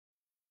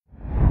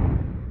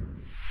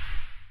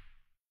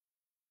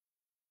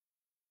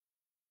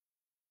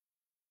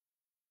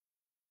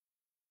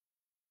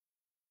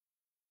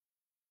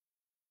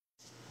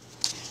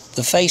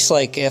The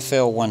Facelake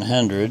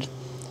FL-100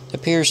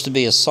 appears to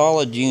be a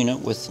solid unit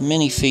with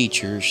many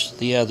features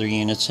the other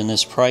units in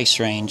this price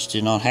range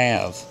do not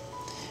have.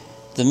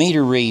 The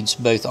meter reads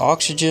both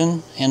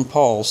oxygen and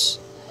pulse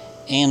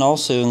and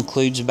also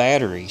includes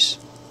batteries.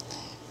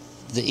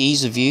 The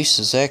ease of use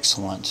is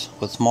excellent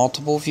with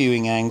multiple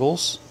viewing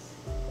angles,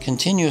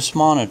 continuous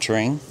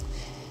monitoring,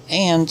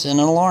 and an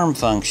alarm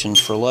function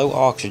for low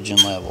oxygen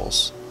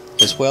levels,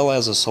 as well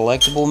as a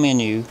selectable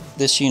menu.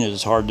 This unit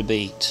is hard to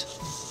beat.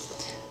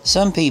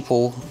 Some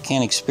people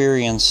can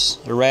experience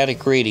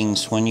erratic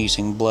readings when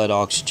using blood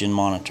oxygen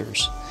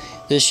monitors.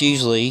 This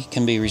usually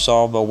can be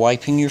resolved by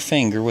wiping your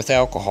finger with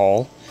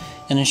alcohol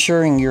and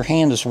ensuring your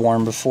hand is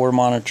warm before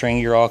monitoring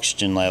your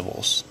oxygen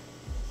levels.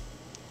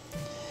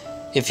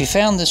 If you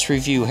found this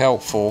review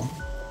helpful,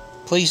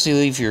 please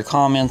leave your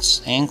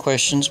comments and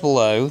questions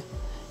below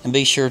and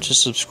be sure to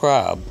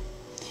subscribe.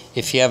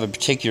 If you have a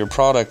particular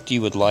product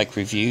you would like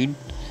reviewed,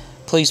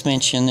 please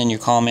mention in your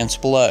comments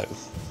below.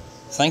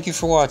 Thank you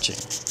for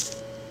watching.